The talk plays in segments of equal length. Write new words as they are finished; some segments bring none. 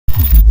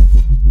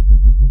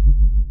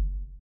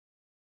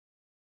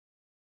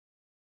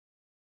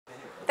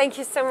Thank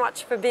you so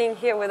much for being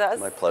here with us.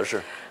 My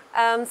pleasure.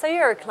 So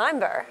you're a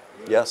climber.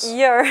 Yes.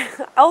 You're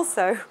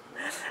also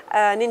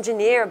an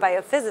engineer,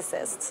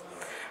 biоphysicist,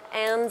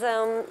 and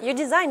you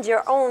designed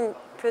your own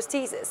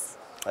prosthesis.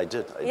 I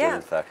did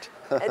in fact.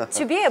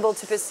 To be able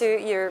to pursue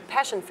your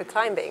passion for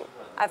climbing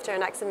after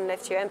an accident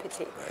left you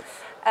amputee.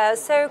 Right.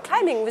 So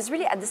climbing was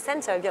really at the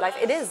center of your life.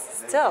 It is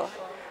still.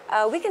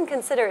 We can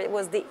consider it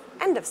was the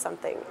end of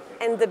something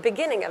and the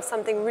beginning of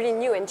something really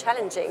new and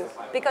challenging,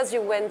 because you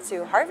went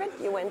to Harvard,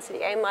 you went to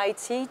the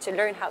MIT to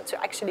learn how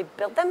to actually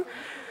build them,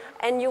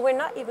 and you were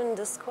not even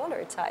the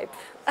scholar type,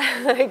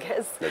 I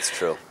guess. That's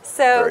true.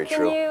 So Very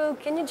true.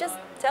 Can you just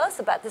tell us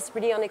about this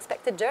really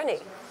unexpected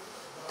journey?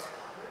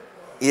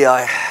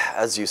 Yeah,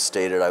 as you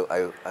stated,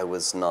 I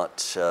was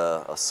not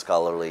a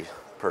scholarly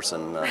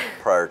person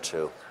prior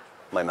to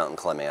my mountain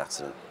climbing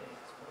accident.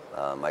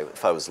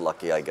 If I was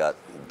lucky, I got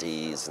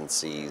D's and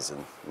C's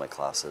in my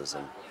classes.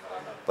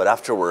 But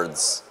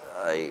afterwards,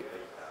 I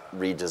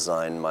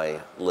redesigned my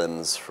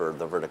limbs for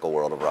the vertical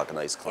world of rock and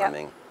ice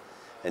climbing. Yep.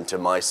 And to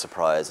my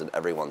surprise and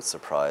everyone's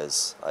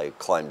surprise, I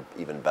climbed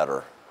even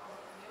better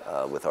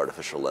with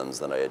artificial limbs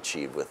than I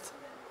achieved with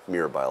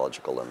mere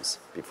biological limbs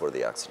before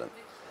the accident.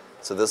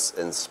 So this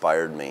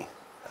inspired me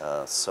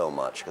so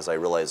much, because I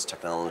realized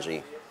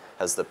technology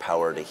has the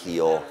power to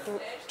heal,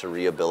 to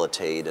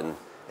rehabilitate, and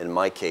in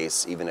my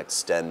case, even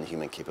extend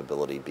human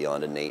capability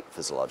beyond innate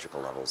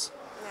physiological levels.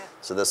 Yeah.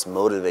 So this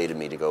motivated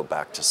me to go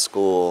back to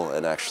school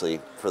and actually,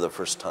 for the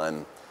first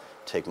time,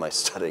 take my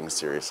studying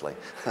seriously.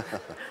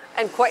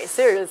 And quite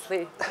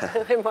seriously,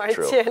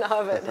 MIT and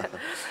Harvard.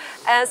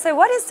 So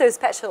what is so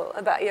special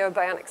about your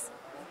bionics?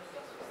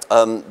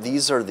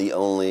 These are the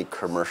only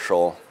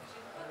commercial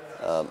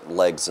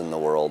legs in the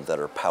world that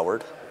are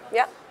powered.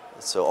 Yeah.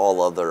 So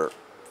all other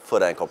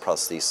foot ankle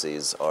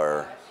prostheses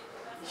are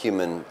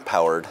human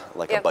powered,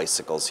 like a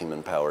bicycle's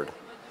human powered.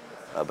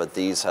 But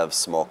these have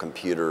small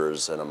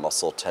computers and a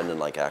muscle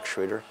tendon-like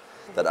actuator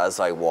that as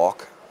I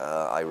walk,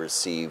 I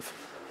receive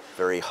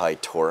very high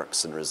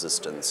torques and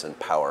resistance and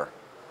power.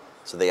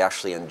 So they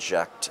actually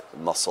inject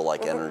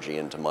muscle-like energy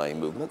into my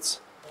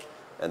movements,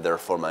 and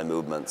therefore my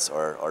movements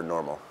are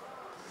normal.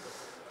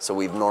 So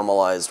we've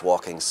normalized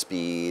walking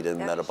speed and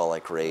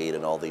metabolic rate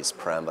and all these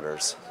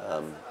parameters.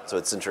 So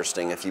it's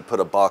interesting, if you put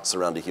a box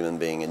around a human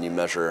being and you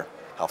measure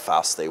how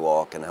fast they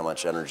walk and how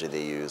much energy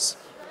they use,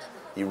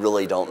 you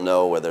really don't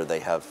know whether they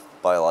have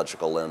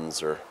biological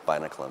limbs or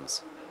bionic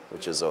limbs,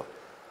 which is a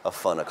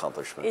fun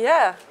accomplishment.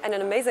 Yeah, and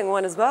an amazing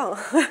one as well.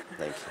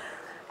 Thank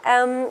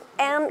you.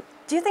 And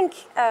do you think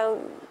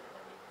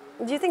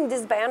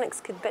these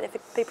bionics could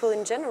benefit people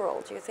in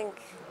general? Do you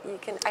think you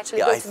can actually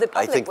go to the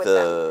public I think with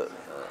the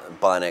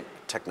bionic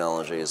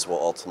technologies will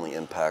ultimately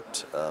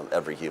impact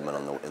every human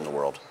in the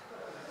world.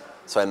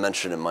 So I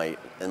mentioned in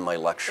my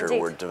lecture,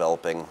 Indeed. we're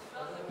developing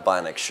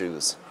bionic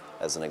shoes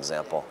as an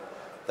example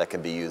that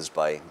can be used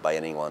by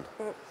anyone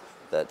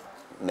that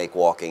make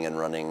walking and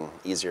running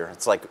easier.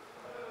 It's like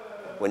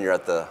when you're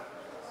at the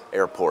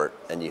airport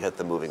and you hit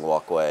the moving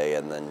walkway,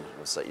 and then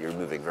it's like you're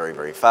moving very,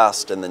 very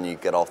fast, and then you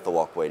get off the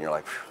walkway and you're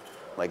like,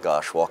 my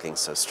gosh,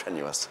 walking's so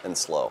strenuous and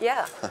slow.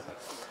 Yeah.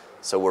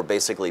 So we're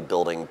basically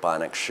building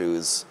bionic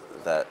shoes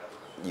that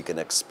you can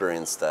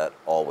experience that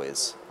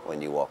always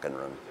when you walk and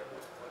run.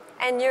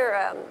 And you're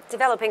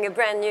developing a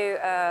brand new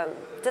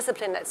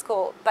discipline that's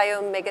called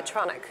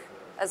Biomegatronic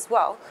as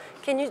well.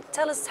 Can you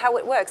tell us how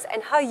it works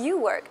and how you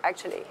work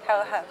actually?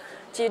 How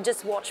do you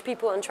just watch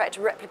people and try to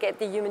replicate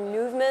the human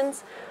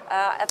movement?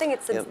 I think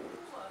it's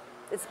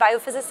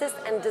biophysicist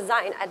and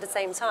design at the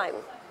same time.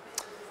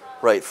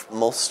 Right.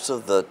 Most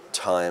of the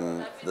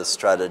time, the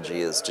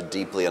strategy is to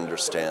deeply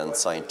understand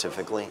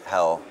scientifically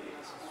how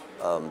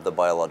the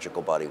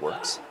biological body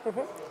works.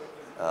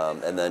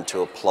 And then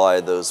to apply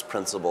those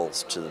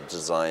principles to the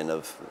design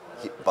of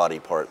body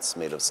parts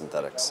made of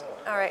synthetics.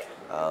 All right.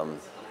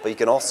 But you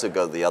can also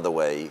go the other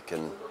way. You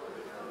can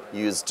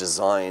use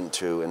design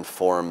to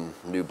inform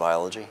new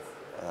biology.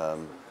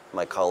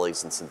 My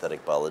colleagues in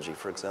synthetic biology,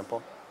 for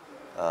example,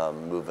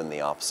 move in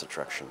the opposite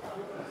direction.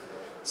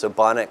 So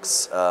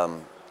bionics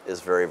is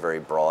very, very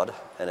broad,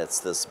 and it's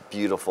this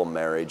beautiful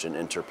marriage and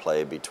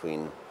interplay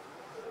between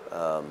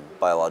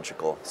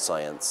biological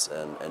science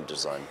and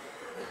design.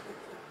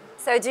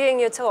 So during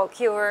your talk,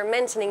 you were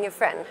mentioning your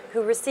friend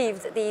who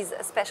received these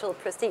special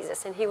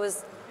prostheses, and he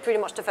was pretty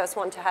much the first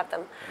one to have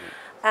them.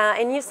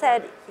 And you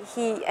said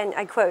and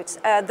I quote,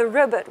 the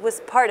robot was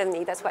part of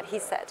me, that's what he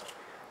said.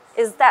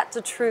 Is that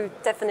the true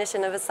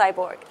definition of a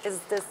cyborg?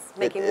 Is this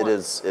making it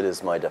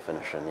is my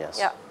definition, yes.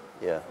 Yeah.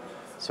 Yeah.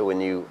 So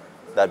when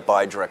that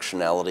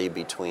bidirectionality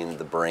between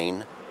the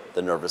brain,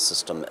 the nervous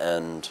system,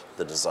 and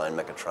the design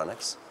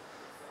mechatronics,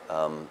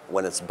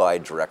 when it's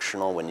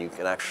bidirectional, when you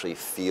can actually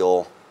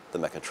feel the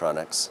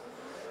mechatronics,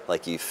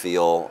 like you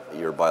feel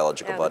your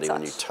biological body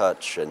when you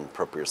touch and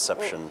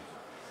proprioception,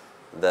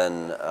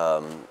 then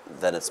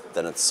it's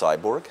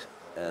cyborg.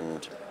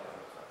 And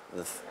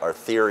our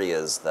theory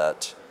is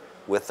that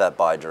with that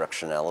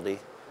bidirectionality,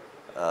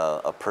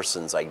 a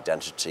person's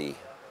identity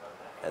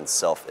and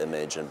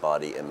self-image and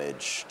body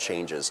image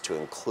changes to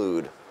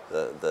include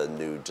the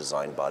new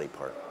design body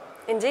part.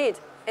 Indeed,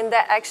 and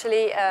that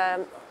actually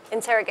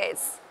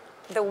interrogates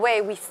the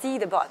way we see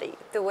the body,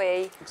 the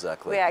way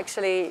Exactly. we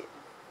actually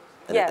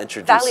And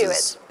value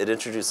it. It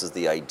introduces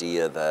the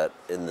idea that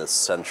in this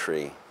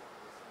century,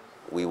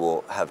 we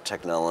will have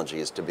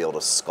technologies to be able to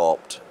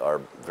sculpt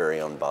our very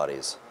own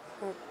bodies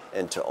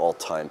into all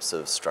types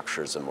of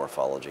structures and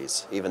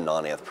morphologies, even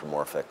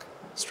non-anthropomorphic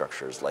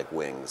structures like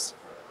wings.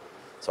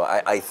 So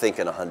I think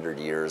in 100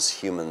 years,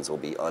 humans will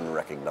be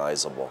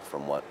unrecognizable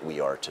from what we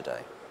are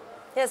today.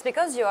 Yes,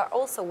 because you are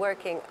also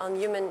working on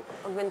human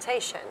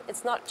augmentation.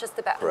 It's not just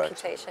about Correct.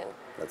 amputation.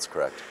 That's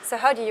correct. So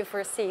how do you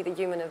foresee the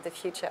human of the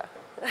future?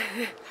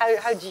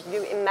 how do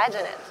you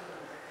imagine it?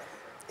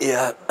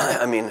 Yeah,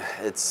 I mean,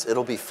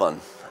 it'll be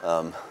fun.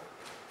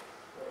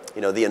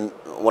 You know,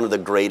 one of the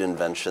great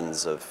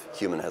inventions of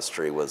human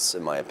history was,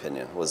 in my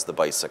opinion, was the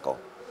bicycle.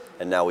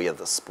 And now we have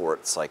the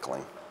sport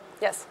cycling.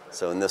 Yes.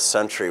 So in this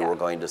century, Yeah. we're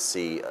going to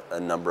see a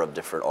number of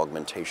different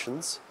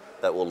augmentations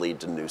that will lead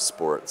to new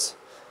sports.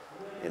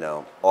 You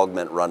know,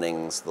 augment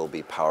runnings, there'll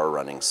be power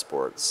running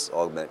sports,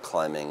 augment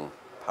climbing,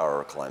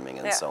 power climbing,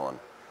 and so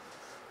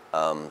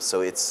on.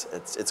 So it's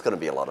going to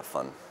be a lot of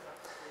fun.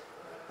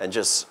 And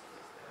just,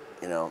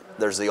 you know,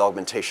 there's the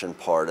augmentation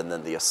part, and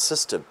then the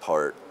assistive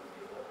part,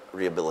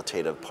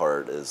 rehabilitative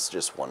part is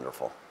just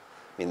wonderful.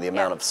 I mean, the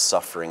amount of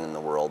suffering in the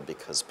world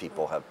because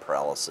people have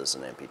paralysis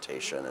and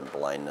amputation and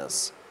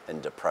blindness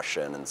and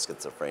depression and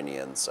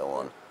schizophrenia and so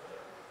on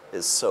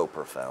is so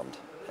profound.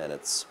 And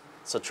it's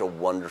such a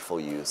wonderful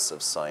use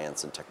of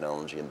science and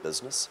technology in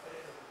business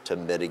to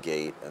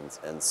mitigate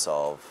and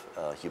solve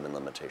human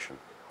limitation.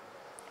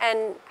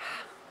 And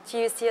do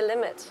you see a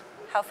limit?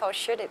 How far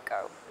should it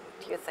go,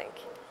 do you think?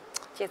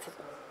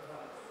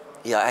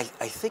 Yeah,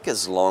 I think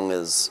as long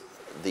as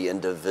the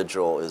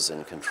individual is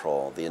in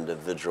control, the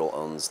individual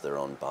owns their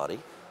own body,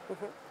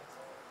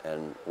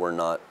 and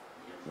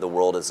the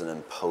world isn't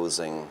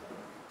imposing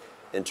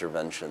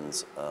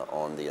interventions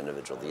on the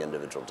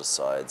individual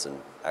decides and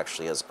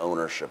actually has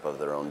ownership of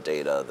their own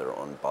data, their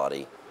own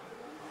body,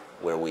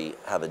 where we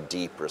have a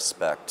deep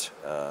respect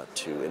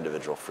to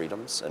individual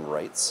freedoms and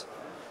rights.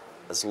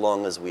 As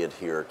long as we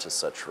adhere to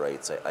such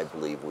rights, I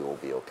believe we will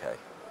be okay.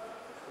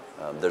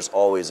 There's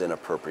always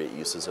inappropriate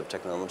uses of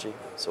technology,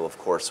 so of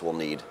course we'll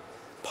need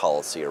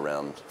policy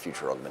around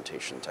future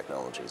augmentation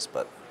technologies,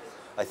 but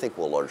I think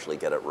we'll largely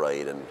get it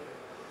right and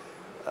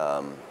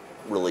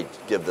really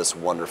give this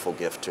wonderful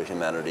gift to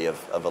humanity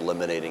of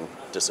eliminating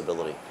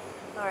disability.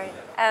 All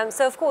right.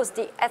 So of course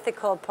the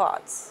ethical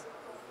parts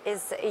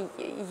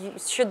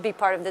should be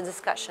part of the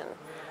discussion.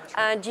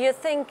 Do you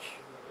think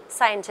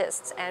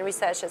scientists and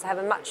researchers have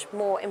a much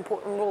more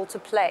important role to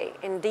play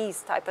in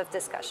these type of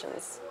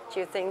discussions? Do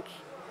you think,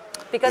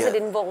 because it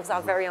involves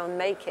our very own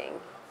making?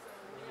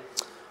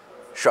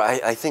 Sure,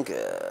 I think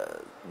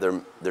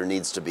there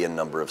needs to be a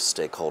number of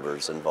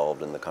stakeholders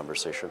involved in the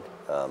conversation,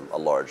 a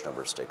large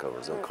number of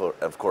stakeholders.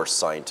 Of course,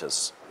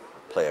 scientists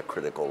play a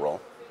critical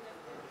role,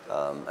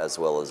 as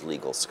well as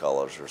legal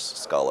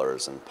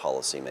scholars and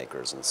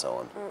policymakers and so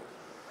on.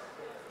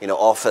 You know,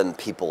 often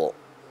people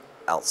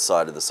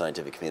outside of the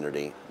scientific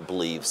community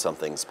believe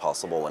something's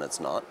possible when it's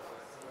not,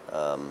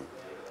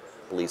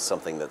 believe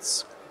something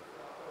that's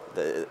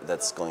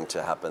going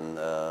to happen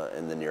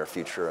in the near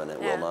future and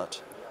it will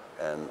not.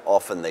 And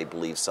often they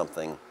believe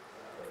something,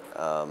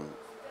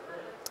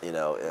 you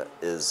know,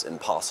 is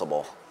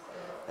impossible,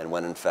 and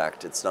when in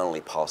fact it's not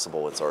only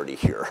possible, it's already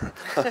here.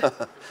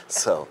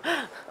 So,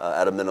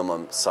 at a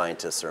minimum,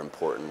 scientists are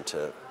important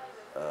to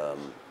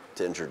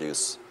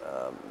introduce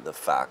the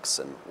facts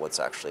and what's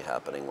actually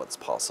happening, what's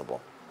possible.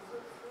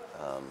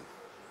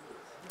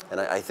 And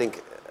I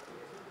think,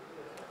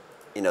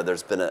 you know,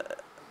 there's been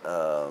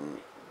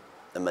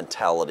a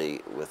mentality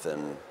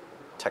within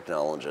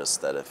technologists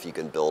that if you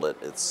can build it,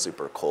 it's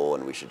super cool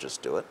and we should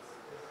just do it.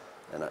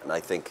 And I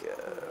think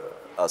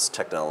us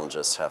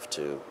technologists have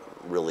to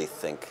really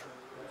think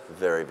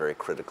very, very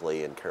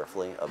critically and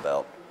carefully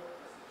about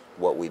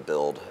what we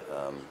build,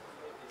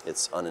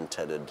 its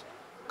unintended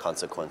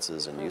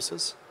consequences and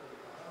uses,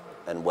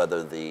 and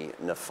whether the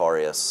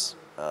nefarious,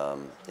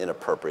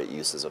 inappropriate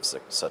uses of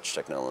such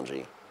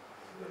technology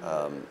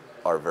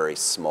are very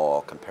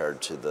small compared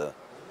to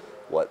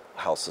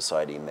how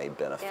society may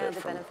benefit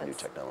from new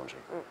technology.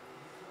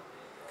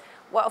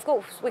 Well, of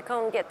course, we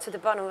can't get to the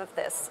bottom of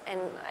this, and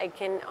I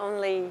can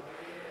only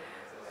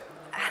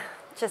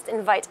just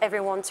invite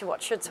everyone to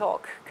watch your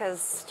talk,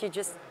 because you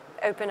just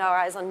open our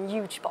eyes on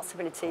huge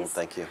possibilities. Oh,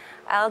 thank you.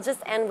 I'll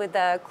just end with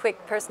a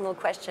quick personal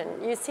question.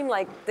 You seem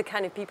like the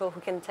kind of people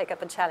who can take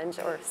up a challenge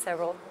or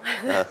several.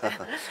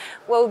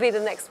 What will be the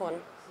next one?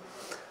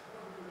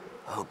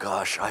 Oh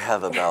gosh, I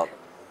have about,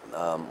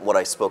 what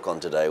I spoke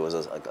on today was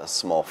a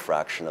small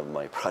fraction of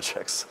my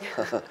projects.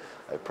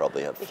 I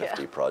probably have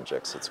 50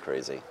 projects, it's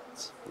crazy.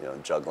 It's, you know,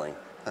 juggling.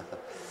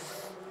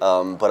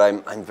 But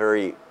I'm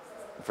very,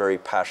 very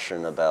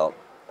passionate about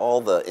all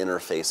the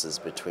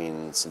interfaces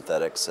between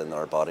synthetics and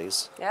our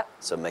bodies. Yep.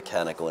 So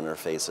mechanical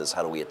interfaces,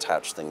 how do we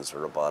attach things to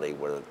our body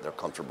where they're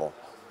comfortable?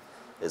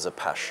 is a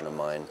passion of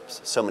mine.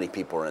 So many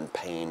people are in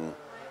pain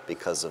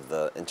because of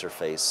the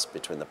interface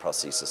between the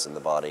prosthesis and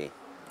the body,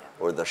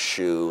 or the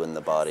shoe and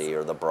the body,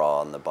 or the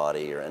bra and the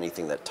body, or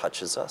anything that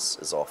touches us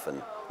is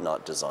often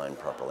not designed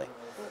properly.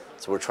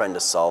 So we're trying to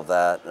solve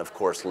that, and of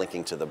course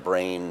linking to the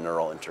brain,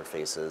 neural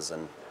interfaces,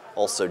 and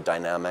also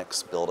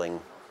dynamics, building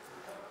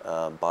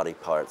body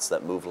parts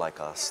that move like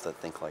us, that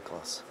think like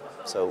us.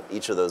 So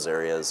each of those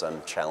areas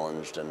I'm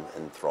challenged and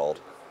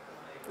enthralled.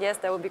 Yes,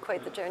 that would be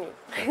quite the journey.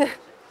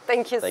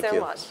 Thank you so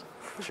much.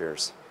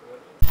 Cheers.